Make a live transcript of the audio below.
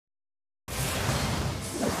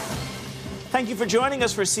Thank you for joining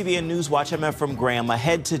us for CBN NewsWatch. I'm Ephraim Graham.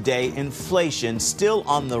 Ahead today, inflation still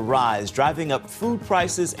on the rise, driving up food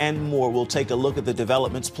prices and more. We'll take a look at the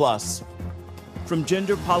developments. Plus, from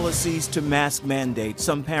gender policies to mask mandates,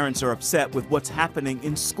 some parents are upset with what's happening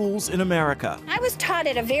in schools in America. I was taught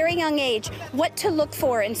at a very young age what to look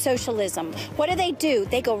for in socialism. What do?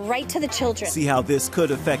 They go right to the children. See how this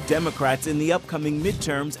could affect Democrats in the upcoming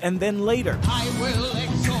midterms and then later. I will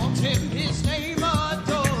exalt him, his name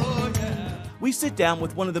adored. We sit down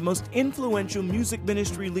with one of the most influential music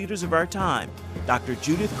ministry leaders of our time, Dr.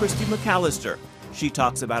 Judith Christy McAllister. She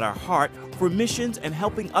talks about our heart for missions and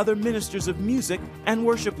helping other ministers of music and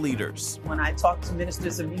worship leaders. When I talk to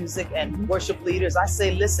ministers of music and worship leaders, I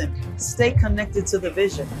say, listen, stay connected to the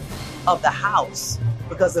vision of the house,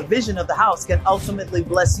 because the vision of the house can ultimately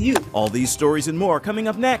bless you. All these stories and more coming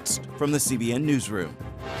up next from the CBN Newsroom.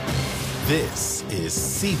 This is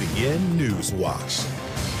CBN NewsWatch.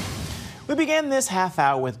 We began this half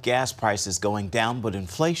hour with gas prices going down, but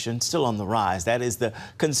inflation still on the rise. That is the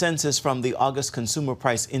consensus from the August Consumer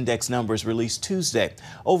Price Index numbers released Tuesday.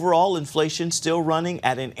 Overall, inflation still running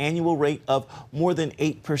at an annual rate of more than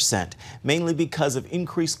 8%, mainly because of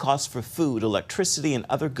increased costs for food, electricity, and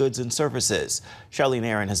other goods and services. Charlene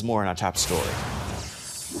Aaron has more on our top story.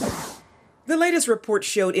 The latest report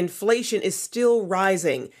showed inflation is still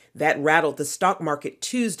rising. That rattled the stock market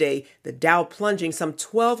Tuesday, the Dow plunging some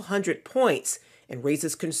 1,200 points, and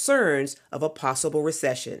raises concerns of a possible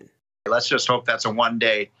recession. Let's just hope that's a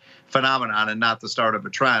one-day phenomenon and not the start of a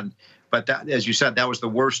trend. But that, as you said, that was the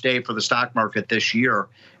worst day for the stock market this year.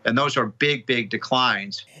 And those are big, big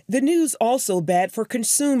declines. The news also bad for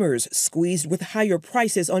consumers, squeezed with higher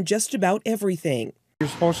prices on just about everything. You're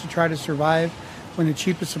supposed to try to survive when the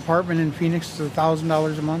cheapest apartment in Phoenix is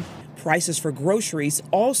 $1,000 a month. Prices for groceries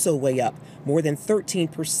also way up, more than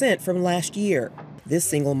 13% from last year. This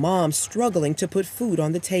single mom struggling to put food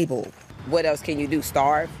on the table. What else can you do?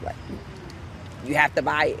 Starve? Like, you have to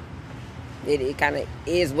buy it. It kind of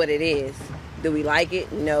is what it is. Do we like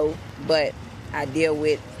it? No, but I deal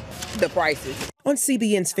with the prices. On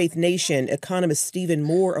CBN's Faith Nation, economist Stephen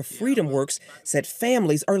Moore of FreedomWorks said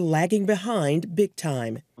families are lagging behind big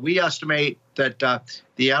time. We estimate that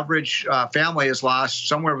the average family has lost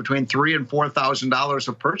somewhere between $3,000 and $4,000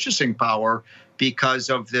 of purchasing power because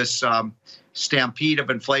of this stampede of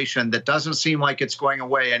inflation that doesn't seem like it's going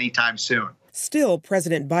away anytime soon. Still,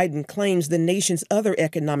 President Biden claims the nation's other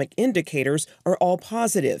economic indicators are all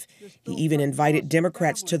positive. He even invited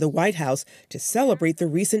Democrats to the White House to celebrate the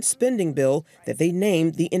recent spending bill that they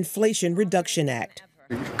named the Inflation Reduction Act.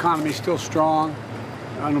 The economy's still strong,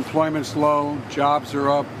 unemployment's low, jobs are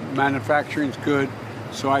up, manufacturing's good,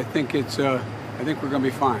 so I think we're going to be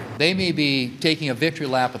fine. They may be taking a victory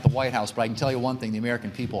lap at the White House, but I can tell you one thing, the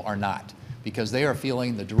American people are not, because they are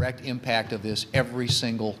feeling the direct impact of this every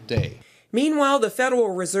single day. Meanwhile, the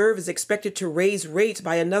Federal Reserve is expected to raise rates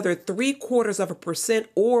by another 0.75%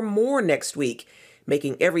 or more next week,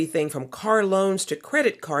 making everything from car loans to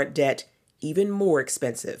credit card debt even more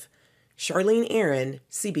expensive. Charlene Aaron,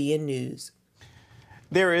 CBN News.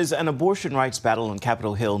 There is an abortion rights battle on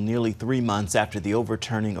Capitol Hill nearly 3 months after the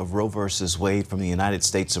overturning of Roe v. Wade from the United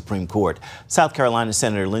States Supreme Court. South Carolina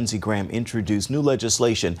Senator Lindsey Graham introduced new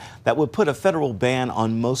legislation that would put a federal ban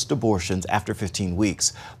on most abortions after 15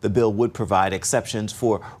 weeks. The bill would provide exceptions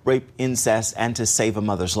for rape, incest, and to save a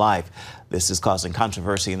mother's life. This is causing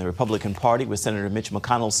controversy in the Republican Party, with Senator Mitch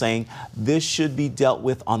McConnell saying this should be dealt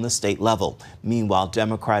with on the state level. Meanwhile,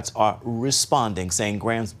 Democrats are responding, saying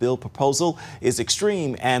Graham's bill proposal is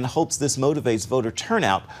extreme and hopes this motivates voter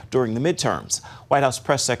turnout during the midterms. White House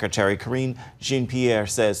Press Secretary Karine Jean-Pierre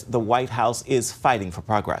says the White House is fighting for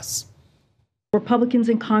progress. Republicans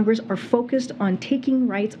in Congress are focused on taking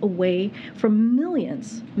rights away from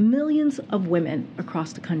millions of women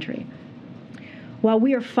across the country. While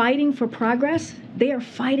we are fighting for progress, they are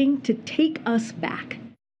fighting to take us back.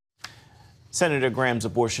 Senator Graham's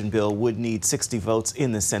abortion bill would need 60 votes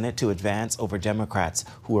in the Senate to advance over Democrats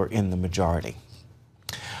who are in the majority.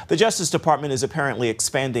 The Justice Department is apparently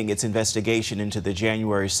expanding its investigation into the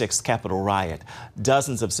January 6th Capitol riot.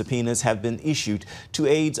 Dozens of subpoenas have been issued to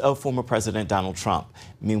aides of former President Donald Trump.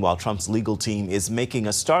 Meanwhile, Trump's legal team is making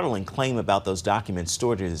a startling claim about those documents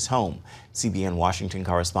stored at his home. CBN Washington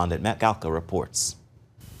correspondent Matt Galka reports.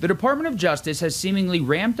 The Department of Justice has seemingly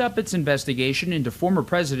ramped up its investigation into former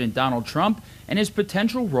President Donald Trump and his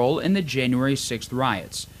potential role in the January 6th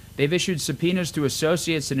riots. They've issued subpoenas to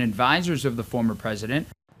associates and advisors of the former president.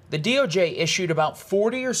 The DOJ issued about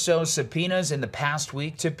 40 or so subpoenas in the past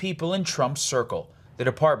week to people in Trump's circle. The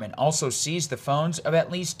department also seized the phones of at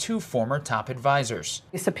least 2 former top advisors.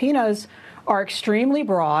 The subpoenas are extremely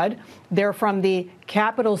broad. They're from the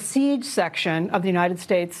Capitol Siege section of the United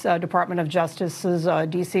States Department of Justice's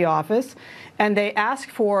D.C. office, and they ask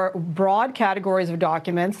for broad categories of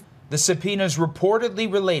documents. The subpoenas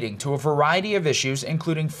reportedly relating to a variety of issues,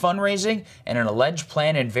 including fundraising and an alleged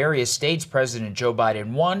plan in various states President Joe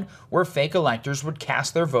Biden won, where fake electors would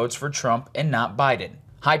cast their votes for Trump and not Biden.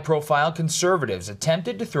 High-profile conservatives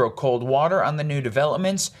attempted to throw cold water on the new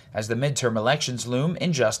developments as the midterm elections loom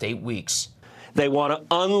in just 8 weeks. They want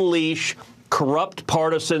to unleash corrupt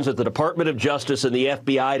partisans at the Department of Justice and the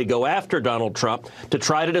FBI to go after Donald Trump to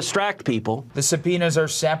try to distract people. The subpoenas are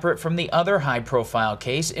separate from the other high-profile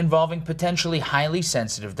case involving potentially highly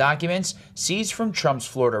sensitive documents seized from Trump's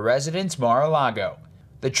Florida residence, Mar-a-Lago.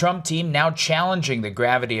 The Trump team now challenging the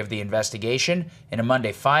gravity of the investigation. In a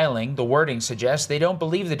Monday filing, the wording suggests they don't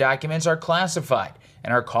believe the documents are classified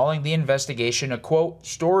and are calling the investigation a, quote,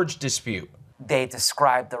 storage dispute. They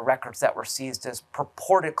describe the records that were seized as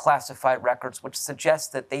purported classified records, which suggests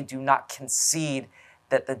that they do not concede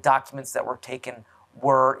that the documents that were taken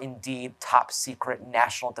were indeed top secret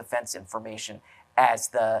national defense information, as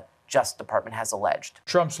the Justice Department has alleged.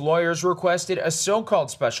 Trump's lawyers requested a so-called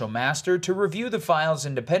special master to review the files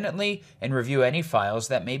independently and review any files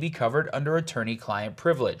that may be covered under attorney-client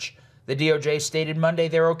privilege. The DOJ stated Monday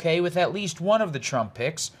they're okay with at least one of the Trump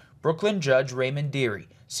picks, Brooklyn Judge Raymond Dearie,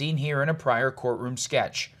 seen here in a prior courtroom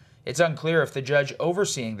sketch. It's unclear if the judge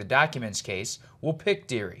overseeing the documents case will pick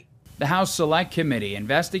Dearie. The House Select Committee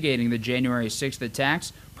investigating the January 6th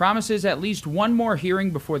attacks promises at least one more hearing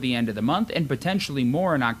before the end of the month and potentially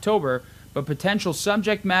more in October, but potential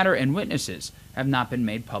subject matter and witnesses have not been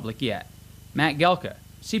made public yet. Matt Gelka,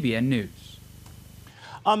 CBN News.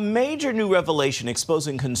 A major new revelation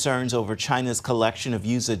exposing concerns over China's collection of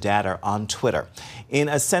user data on Twitter. In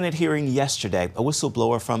a Senate hearing yesterday, a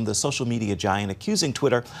whistleblower from the social media giant accusing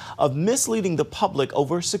Twitter of misleading the public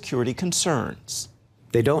over security concerns.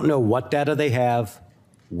 They don't know what data they have,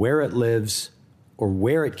 where it lives, or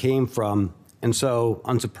where it came from, and so,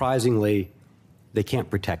 unsurprisingly, they can't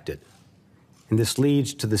protect it. And this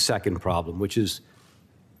leads to the second problem, which is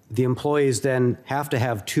the employees then have to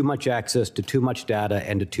have too much access to too much data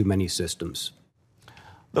and to too many systems.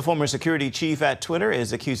 The former security chief at Twitter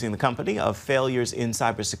is accusing the company of failures in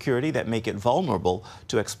cybersecurity that make it vulnerable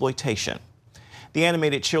to exploitation. The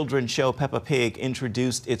animated children's show Peppa Pig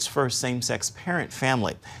introduced its first same-sex parent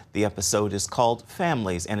family. The episode is called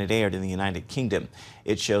Families, and it aired in the United Kingdom.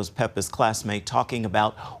 It shows Peppa's classmate talking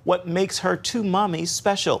about what makes her two mommies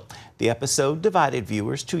special. The episode divided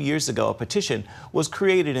viewers. 2 years ago, a petition was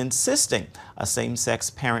created insisting a same-sex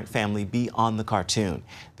parent family be on the cartoon.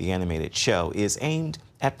 The animated show is aimed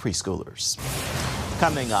at preschoolers.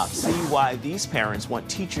 Coming up, see why these parents want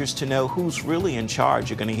teachers to know who's really in charge.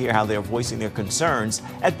 You're going to hear how they're voicing their concerns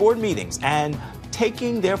at board meetings and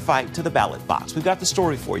taking their fight to the ballot box. We've got the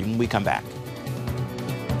story for you when we come back.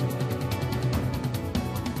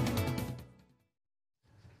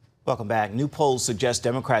 Welcome back. New polls suggest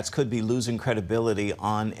Democrats could be losing credibility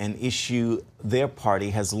on an issue their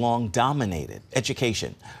party has long dominated: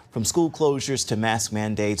 education. From school closures to mask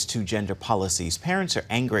mandates to gender policies, parents are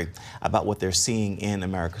angry about what they're seeing in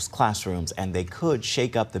America's classrooms, and they could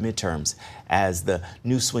shake up the midterms as the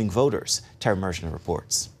new swing voters. Tara Mershner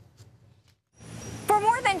reports. For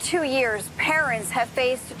more than 2 years, parents have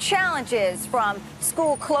faced challenges from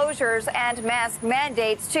school closures and mask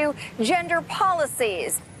mandates to gender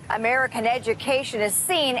policies. American education is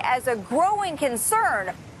seen as a growing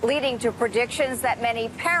concern, leading to predictions that many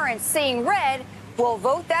parents seeing red will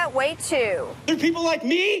vote that way too. There are people like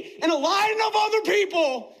me and a line of other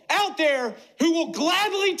people out there who will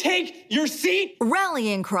gladly take your seat.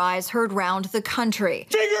 Rallying cries heard round the country.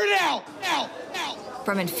 Figure it out! Now!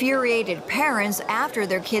 From infuriated parents after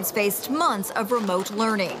their kids faced months of remote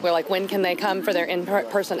learning. We're like, when can they come for their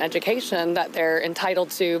in-person education that they're entitled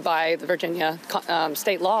to by the Virginia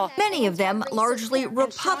state law? Many of them, largely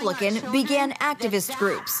Republican, began activist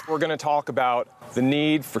groups. We're going to talk about the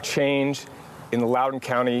need for change in the Loudoun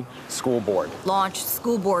County School Board. Launched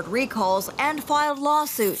school board recalls and filed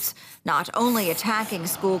lawsuits, not only attacking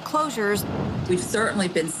school closures. We've certainly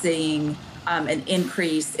been seeing an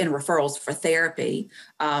increase in referrals for therapy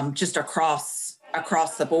just across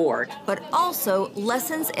the board. But also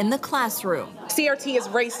lessons in the classroom. CRT is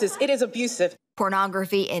racist. It is abusive.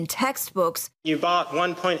 Pornography in textbooks. You bought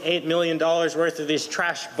 $1.8 million worth of these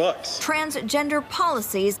trash books. Transgender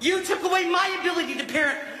policies. You took away my ability to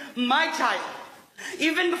parent my child.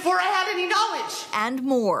 even before I had any knowledge. And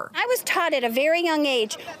more. I was taught at a very young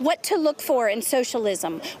age what to look for in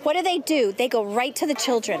socialism. What do? They go right to the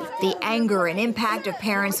children. The anger and impact of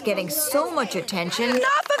parents getting so much attention. Enough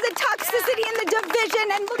of the toxicity and the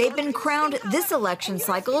division. And they've been crowned this election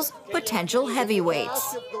cycle's potential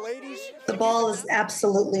heavyweights. The ball is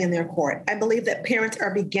absolutely in their court. I believe that parents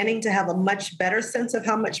are beginning to have a much better sense of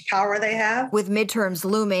how much power they have. With midterms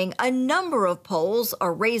looming, a number of polls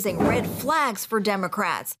are raising red flags for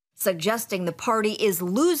Democrats, suggesting the party is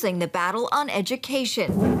losing the battle on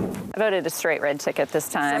education. I voted a straight red ticket this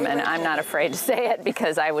time, and I'm not afraid to say it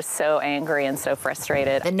because I was so angry and so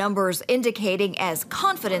frustrated. The numbers indicating as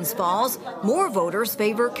confidence falls, more voters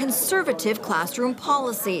favor conservative classroom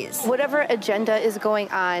policies. Whatever agenda is going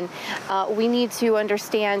on, we need to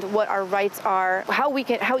understand what our rights are,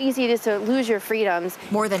 how easy it is to lose your freedoms.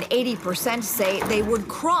 More than 80% say they would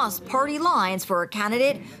cross party lines for a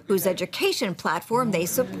candidate whose education platform they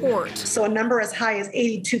support. So a number as high as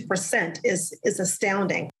 82% is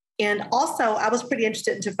astounding. And also, I was pretty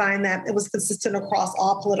interested to find that it was consistent across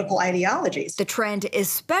all political ideologies. The trend is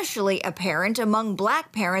especially apparent among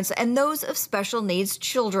Black parents and those of special needs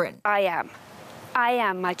children. I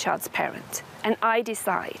am my child's parent, and I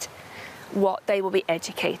decide what they will be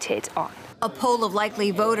educated on. A poll of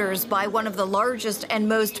likely voters by one of the largest and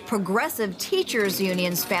most progressive teachers'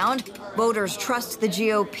 unions found voters trust the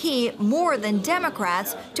GOP more than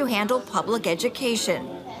Democrats to handle public education.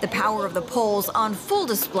 The power of the polls on full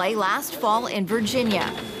display last fall in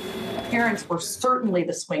Virginia. Parents were certainly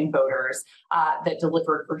the swing voters that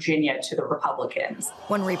delivered Virginia to the Republicans.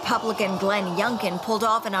 When Republican Glenn Youngkin pulled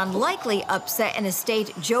off an unlikely upset in a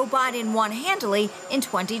state Joe Biden won handily in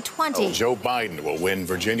 2020. Joe Biden will win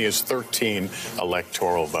Virginia's 13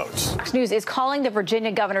 electoral votes. Fox News is calling the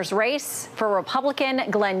Virginia governor's race for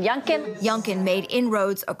Republican Glenn Youngkin. Youngkin made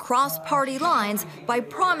inroads across party lines by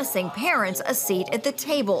promising parents a seat at the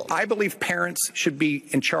table. I believe parents should be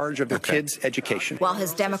in charge of their kids' education. While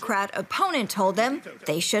his Democrat opponent told them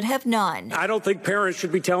they should have none. I don't think parents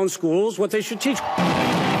should be telling schools what they should teach.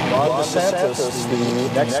 Ron DeSantis,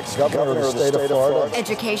 the next governor of the state of Florida.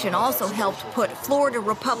 Education also helped put Florida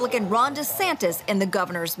Republican Ron DeSantis in the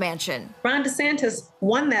governor's mansion. Ron DeSantis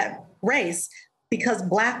won that race because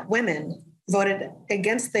Black women voted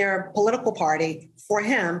against their political party for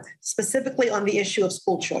him, specifically on the issue of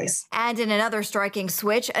school choice. And in another striking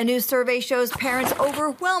switch, a new survey shows parents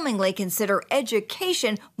overwhelmingly consider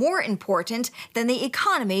education more important than the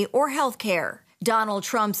economy or health care. Donald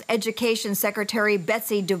Trump's Education Secretary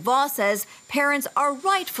Betsy DeVos says parents are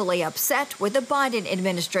rightfully upset with the Biden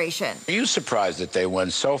administration. Are you surprised that they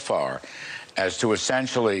went so far as to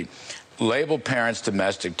essentially label parents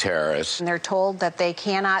domestic terrorists? And they're told that they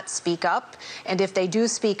cannot speak up, and if they do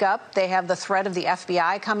speak up, they have the threat of the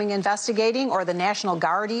FBI coming investigating, or the National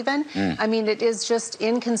Guard even. I mean, it is just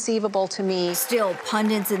inconceivable to me. Still,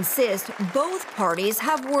 pundits insist both parties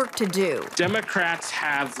have work to do. Democrats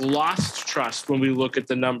have lost trust when we look at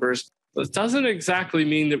the numbers. It doesn't exactly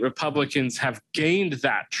mean that Republicans have gained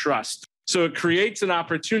that trust. So it creates an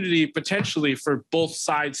opportunity potentially for both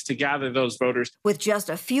sides to gather those voters. With just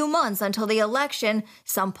a few months until the election,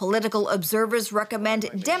 some political observers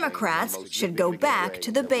recommend Democrats should go back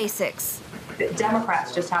to the basics.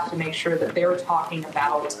 Democrats just have to make sure that they're talking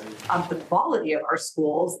about the quality of our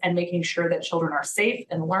schools and making sure that children are safe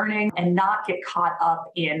and learning, and not get caught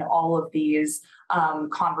up in all of these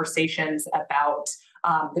conversations about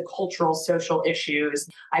the cultural, social issues.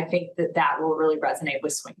 I think that will really resonate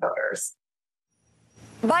with swing voters.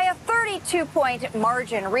 By a 32-point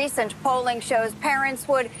margin, recent polling shows parents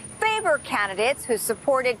would favor candidates who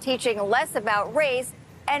supported teaching less about race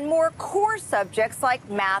and more core subjects like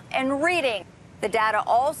math and reading. The data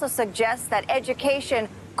also suggests that education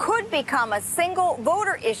could become a single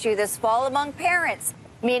voter issue this fall among parents,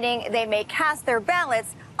 meaning they may cast their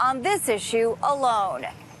ballots on this issue alone.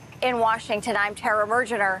 In Washington, I'm Tara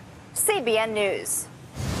Mergener, CBN News.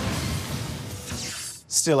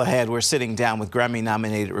 Still ahead, we're sitting down with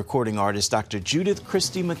Grammy-nominated recording artist Dr. Judith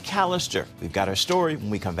Christie McAllister. We've got our story when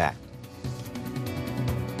we come back.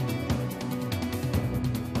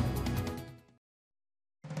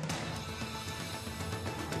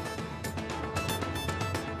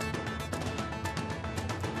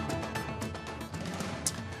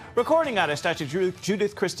 Recording artist Dr.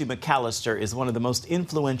 Judith Christy McAllister is one of the most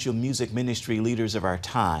influential music ministry leaders of our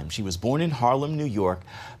time. She was born in Harlem, New York.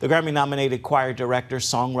 The Grammy-nominated choir director,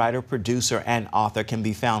 songwriter, producer, and author can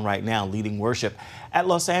be found right now leading worship at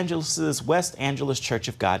Los Angeles' West Angeles Church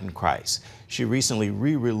of God in Christ. She recently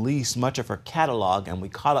re-released much of her catalog, and we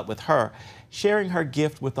caught up with her, sharing her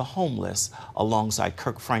gift with the homeless alongside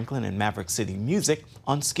Kirk Franklin and Maverick City Music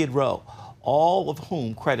on Skid Row, all of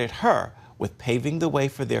whom credit her with paving the way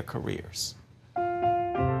for their careers.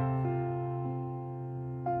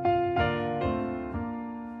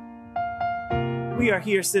 We are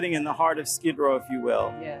here sitting in the heart of Skid Row, if you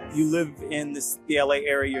will. Yes. You live in the LA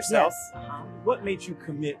area yourself. Yes. What made you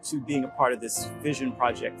commit to being a part of this vision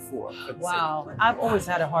project for the Wow. city? I've always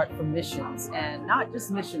had a heart for missions, and not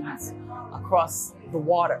just missions across the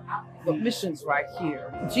water, but missions right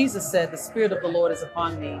here. Jesus said, "The Spirit of the Lord is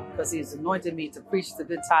upon me because he has anointed me to preach the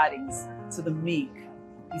good tidings to the meek."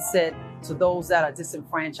 He said, to those that are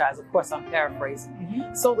disenfranchised. Of course, I'm paraphrasing.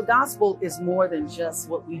 So the gospel is more than just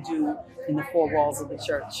what we do in the four walls of the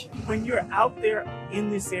church. When you're out there in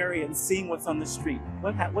this area and seeing what's on the street,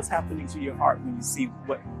 what's happening to your heart when you see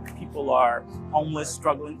what people are homeless,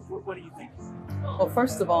 struggling? What do you think? Well,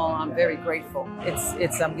 first of all, I'm very grateful.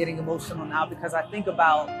 I'm getting emotional now because I think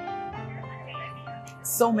about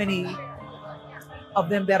so many of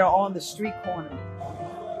them that are on the street corner.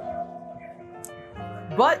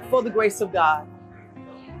 But for the grace of God,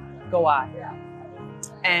 go I.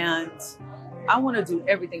 And I want to do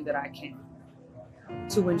everything that I can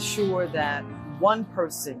to ensure that one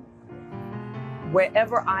person,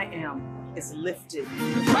 wherever I am, is lifted.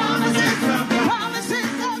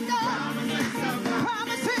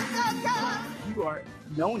 You are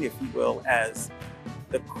known, if you will, as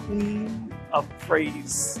the Queen of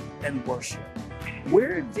Praise and Worship.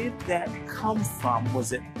 Where did that come from?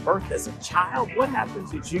 Was it birth as a child? What happened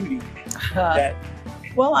to Judy?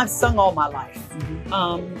 Well, I've sung all my life.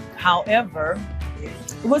 However,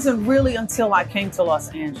 it wasn't really until I came to Los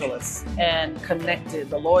Angeles and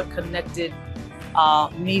the Lord connected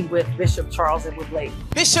me with Bishop Charles Edward Blake.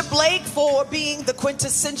 Bishop Blake, for being the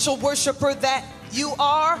quintessential worshiper that you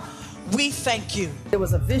are, we thank you. There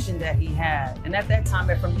was a vision that he had. And at that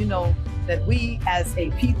time, Ephraim, you know that we as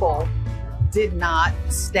a people did not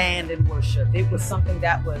stand and worship. It was something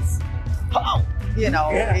that was, we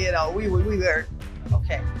were,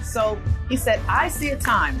 okay. So he said, I see a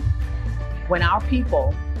time when our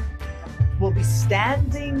people will be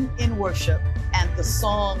standing in worship and the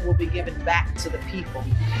song will be given back to the people.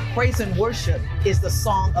 Praise and worship is the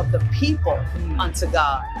song of the people unto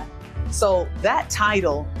God. So that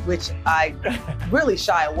title, which I really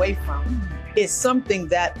shy away from, is something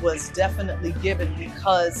that was definitely given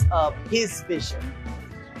because of his vision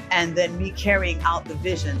and then me carrying out the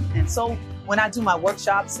vision. And so when I do my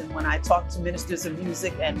workshops and when I talk to ministers of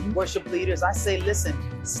music and worship leaders, I say, listen,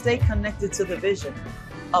 stay connected to the vision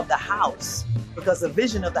of the house, because the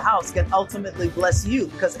vision of the house can ultimately bless you,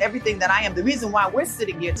 because everything that I am, the reason why we're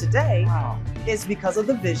sitting here today is because of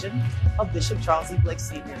the vision of Bishop Charles E. Blake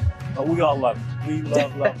Sr. Oh, we all love you. We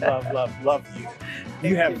love you.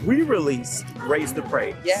 You have re-released Raise the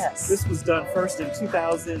Praise. Yes. This was done first in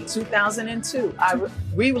 2002. I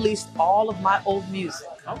re-released all of my old music.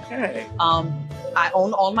 Okay. I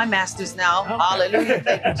own all my masters now. Okay. Hallelujah.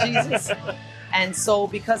 Thank you, Jesus. And so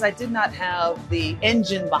because I did not have the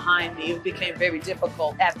engine behind me, it became very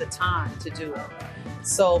difficult at the time to do it.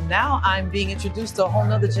 So now I'm being introduced to a whole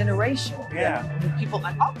nother generation. Yeah. And people are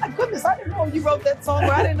like, oh my goodness, I didn't know you wrote that song.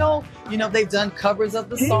 Or I didn't know, they've done covers of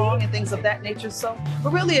the song and things of that nature. So we're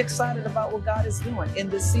really excited about what God is doing in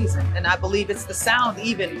this season. And I believe it's the sound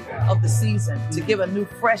even of the season to give a new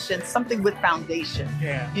fresh and something with foundation.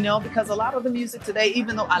 Yeah. Because a lot of the music today,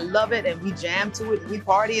 even though I love it and we jam to it and we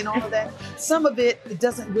party and all of that, some of it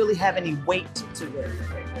doesn't really have any weight to it.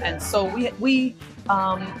 And so we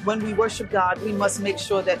when we worship God, we must make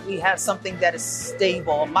sure that we have something that is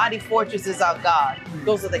stable. Mighty fortress is our God.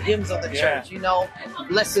 Those are the hymns of the church,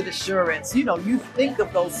 blessed assurance. You think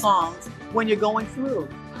of those songs when you're going through.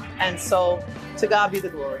 And so to God be the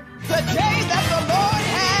glory. The day that the Lord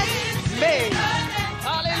has made.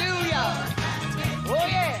 Hallelujah. Oh,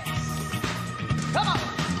 yes. Come on.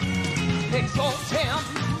 Exalt him.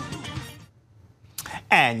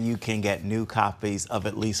 And And you can get new copies of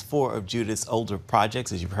at least 4 of Judith's older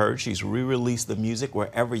projects. As you've heard, she's re-released the music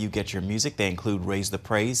wherever you get your music. They include Raise the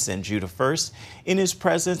Praise, Send Judah First, In His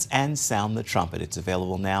Presence, and Sound the Trumpet. It's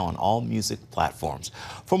available now on all music platforms.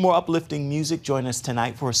 For more uplifting music, join us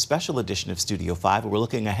tonight for a special edition of Studio 5, where we're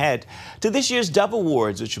looking ahead to this year's Dove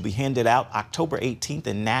Awards, which will be handed out October 18th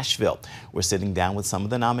in Nashville. We're sitting down with some of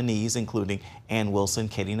the nominees, including Ann Wilson,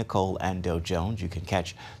 Katie Nicole, and Doe Jones. You can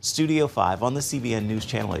catch Studio 5 on the CBN News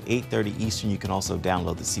Channel at 8:30 Eastern. You can also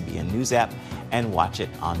download the CBN News app and watch it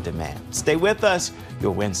on demand. Stay with us.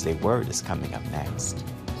 Your Wednesday Word is coming up next.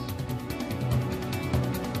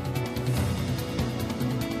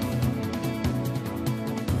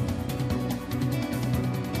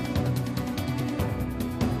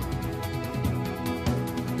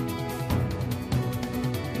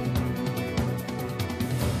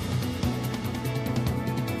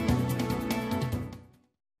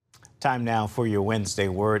 Time now for your Wednesday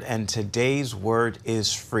Word, and today's word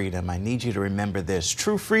is freedom. I need you to remember this.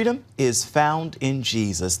 True freedom is found in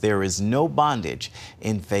Jesus. There is no bondage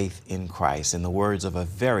in faith in Christ. In the words of a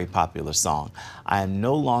very popular song, I am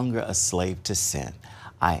no longer a slave to sin.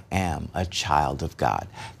 I am a child of God.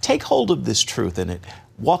 Take hold of this truth and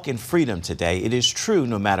walk in freedom today. It is true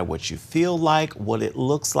no matter what you feel like, what it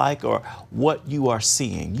looks like, or what you are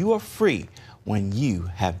seeing. You are free when you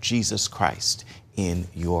have Jesus Christ in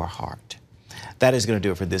your heart. That is going to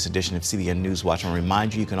do it for this edition of CBN NewsWatch. I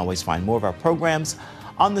remind you can always find more of our programs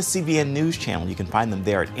on the CBN News Channel. You can find them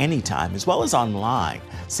there at any time, as well as online,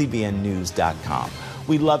 cbnnews.com.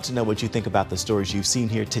 We'd love to know what you think about the stories you've seen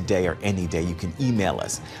here today or any day. You can email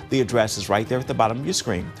us. The address is right there at the bottom of your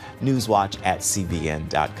screen,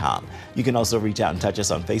 newswatch@cbn.com. You can also reach out and touch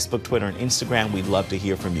us on Facebook, Twitter, and Instagram. We'd love to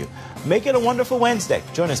hear from you. Make it a wonderful Wednesday.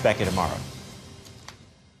 Join us back here tomorrow.